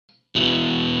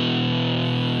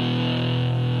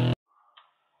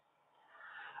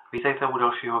Vítejte u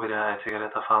dalšího videa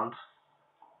e-cigareta Fans.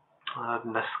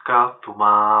 Dneska tu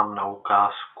mám na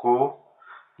ukázku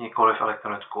nikoliv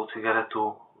elektronickou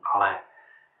cigaretu, ale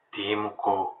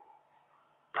dýmku.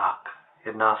 Tak,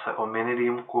 jedná se o mini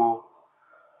dýmku,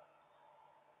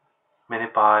 mini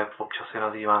pipe, občas je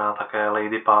nazývaná také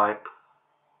lady pipe.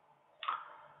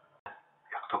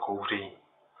 Jak to kouří?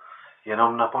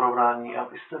 Jenom na porovnání,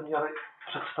 abyste měli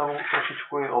představu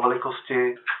trošičku i o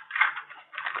velikosti.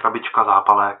 Krabička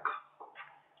zápalek,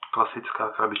 klasická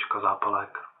krabička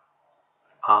zápalek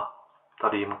a ta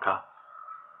dýmka.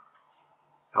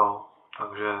 Jo,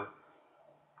 takže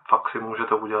fakt si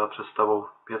můžete udělat představu.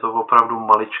 Je to opravdu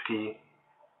maličký.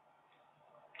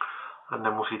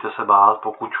 Nemusíte se bát,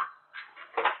 pokud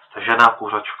jste žena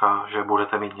kuřačka, že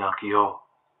budete mít nějakýho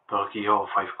velkýho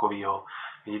fajfkovýho.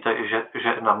 Vidíte,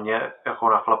 že na mě, jako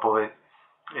na chlapovi,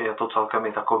 je to celkem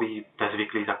i takový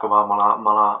nezvyklý, taková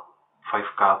malá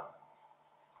fajfka.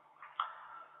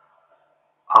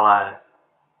 Ale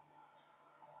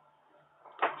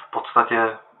v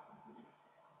podstatě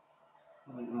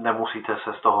nemusíte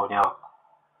se z toho nějak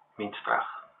mít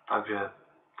strach. Takže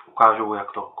ukážu,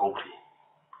 jak to kouří.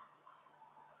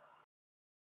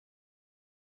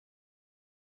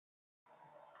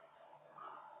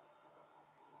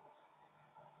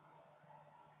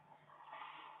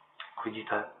 Jak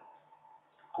vidíte,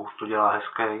 kouř to dělá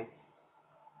hezký.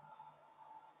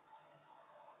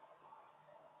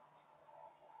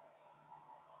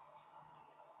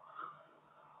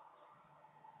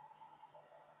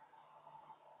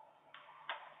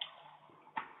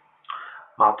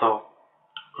 Má to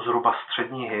zhruba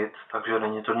střední hit, takže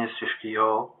není to nic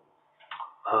těžkého.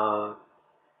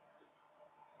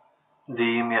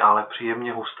 Dým je ale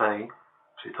příjemně hustý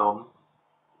přitom.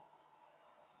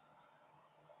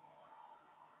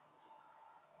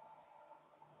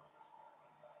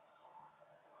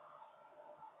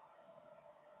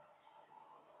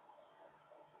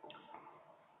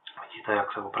 Vidíte,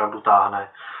 jak se opravdu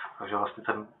táhne, takže vlastně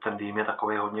ten dým je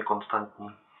takový hodně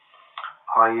konstantní.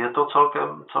 A je to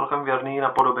celkem věrný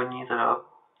napodobení teda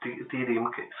té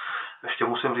dýmky. Ještě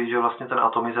musím říct, že vlastně ten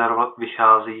atomizér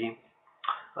vychází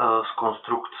z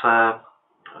konstrukce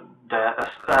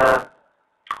DSE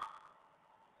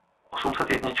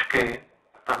 801,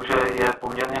 takže je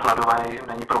poměrně hladový,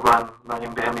 není problém na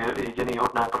něm během jedinýho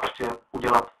dne prostě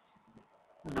udělat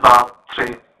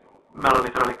 2-3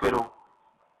 ml likvidu.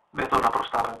 Je to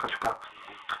naprostá venkačka.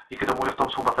 Díky tomu, že v tom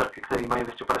jsou baterky, které mají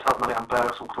 250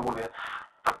 mA, jsou k tomu dvě,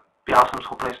 tak já jsem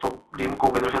schopný s tou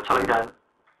dýmkou vydržet celý den,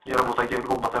 jenom o těch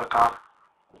dvou baterkách,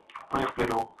 úplně v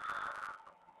klidu.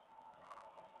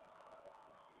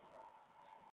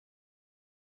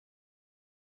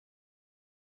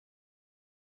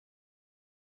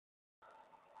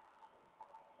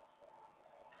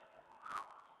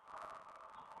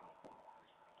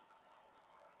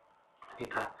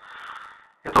 Víte,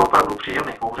 je to opravdu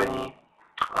příjemné kouření.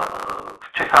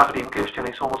 V Čechách dýmky ještě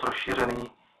nejsou moc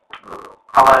rozšířený,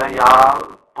 ale já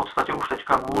v podstatě už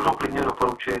teďka můžu klidně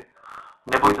doporučit,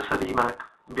 nebojte se dýmek,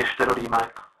 běžte do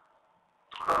dýmek.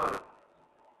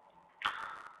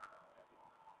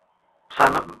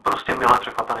 Jsem prostě mile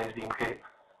překvapený z dýmky.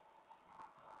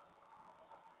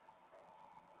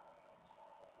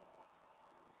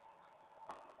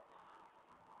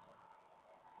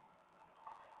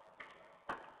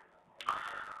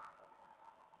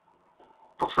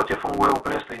 V podstatě funguje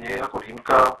úplně stejně jako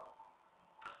dýmka.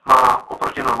 Má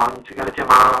oproti normální cigaretě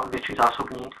má větší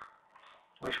zásobník.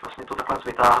 Když vlastně to takhle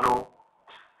vytáhnu,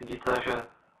 vidíte, že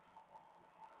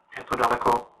je to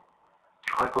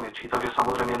daleko větší, takže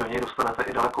samozřejmě do něj dostanete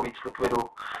i daleko víc likvidu.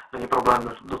 Není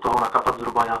problém do toho nakapat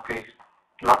zhruba nějakých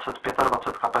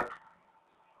 20-25 kapek.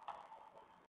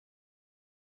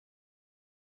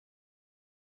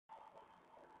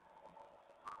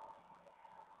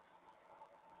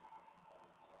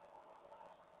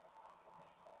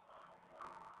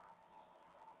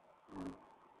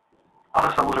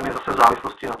 Ale samozřejmě zase v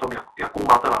závislosti na tom, jakou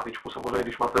máte lahvičku. Samozřejmě,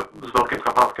 když máte s velkým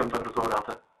kapátkem, tak do toho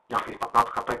dáte nějakých 15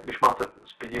 kapek. Když máte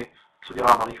z 5, co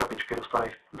dělá malý kapičky,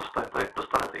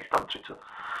 dostanete jich tam 30.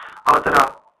 Ale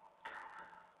teda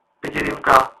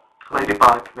pětidýmka, lady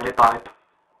pipe, mini pipe,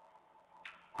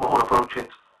 mohu doporučit.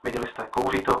 Viděli jste,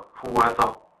 kouří to, funguje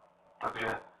to,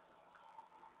 takže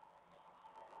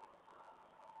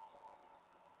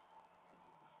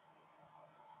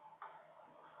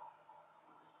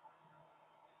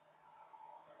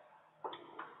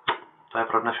to je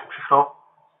pro dnešek všechno.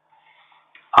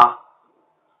 A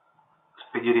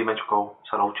s 5 dýmečkou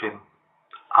se loučím.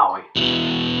 Ahoj.